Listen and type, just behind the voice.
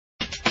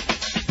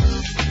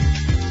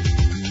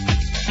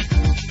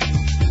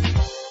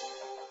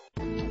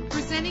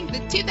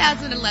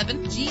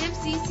2011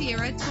 GMC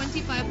Sierra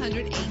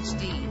 2500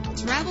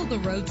 HD. Travel the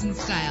roads in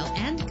style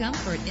and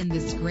comfort in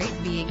this great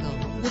vehicle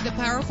with a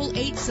powerful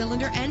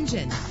 8-cylinder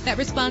engine that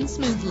responds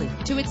smoothly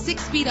to its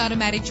 6-speed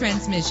automatic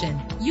transmission.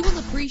 You will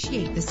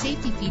appreciate the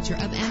safety feature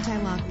of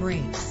anti-lock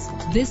brakes.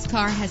 This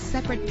car has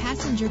separate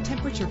passenger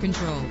temperature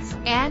controls.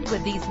 And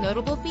with these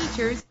notable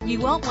features, you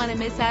won't want to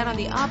miss out on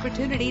the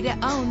opportunity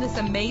to own this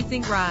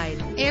amazing ride.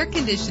 Air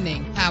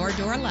conditioning, power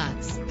door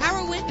locks,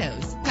 power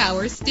windows,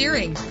 power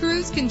steering,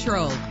 cruise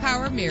control,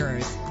 power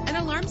mirrors, an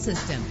alarm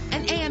system,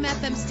 an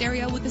AM/FM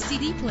stereo with a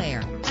CD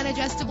player, an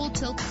adjustable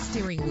tilt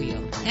steering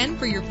wheel. And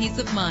for your peace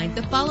of mind,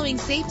 the following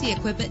safety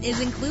equipment is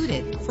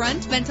included: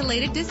 front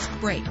ventilated disc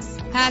brakes,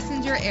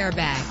 passenger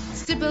airbag,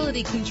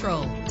 stability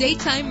control,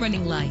 daytime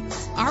running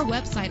lights. Our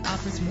website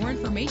offers more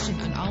information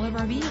on all of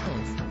our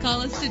vehicles.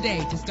 Call us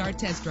today to start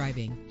test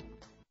driving.